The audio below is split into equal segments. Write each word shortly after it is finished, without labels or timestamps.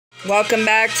Welcome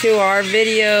back to our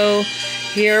video.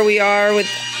 Here we are with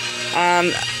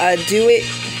a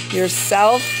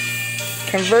do-it-yourself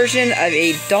conversion of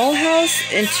a dollhouse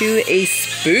into a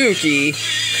spooky,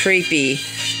 creepy,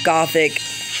 gothic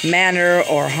manor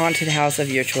or haunted house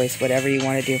of your choice, whatever you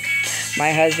want to do.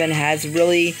 My husband has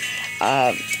really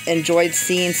enjoyed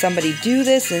seeing somebody do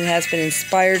this and has been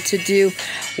inspired to do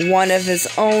one of his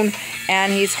own,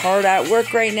 and he's hard at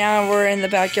work right now. We're in the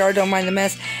backyard, don't mind the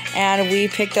mess, and we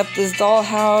picked up this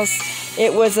dollhouse.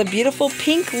 It was a beautiful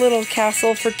pink little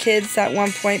castle for kids at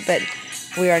one point, but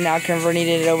we are now converting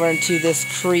it over into this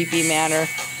creepy manor.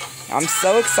 I'm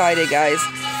so excited, guys.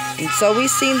 And so we've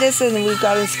seen this and we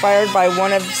got inspired by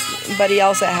somebody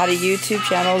else that had a YouTube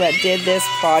channel that did this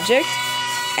project,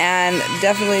 and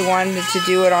definitely wanted to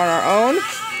do it on our own.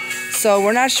 So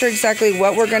we're not sure exactly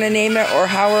what we're going to name it or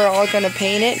how we're all going to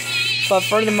paint it, but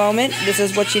for the moment, this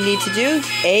is what you need to do.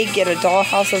 A, get a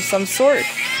dollhouse of some sort.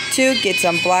 2, get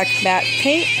some black matte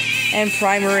paint and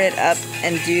primer it up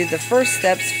and do the first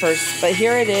steps first. But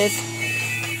here it is,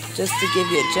 just to give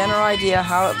you a general idea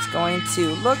how it's going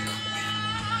to look.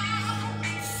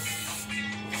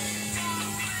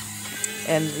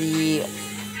 And the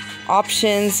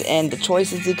options and the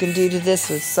choices you can do to this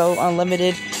is so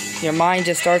unlimited. Your mind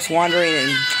just starts wandering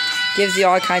and gives you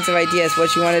all kinds of ideas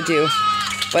what you want to do.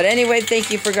 But anyway,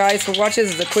 thank you guys for watching.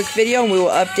 This is a quick video, and we will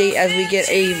update as we get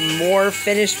a more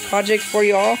finished project for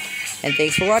you all. And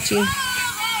thanks for watching.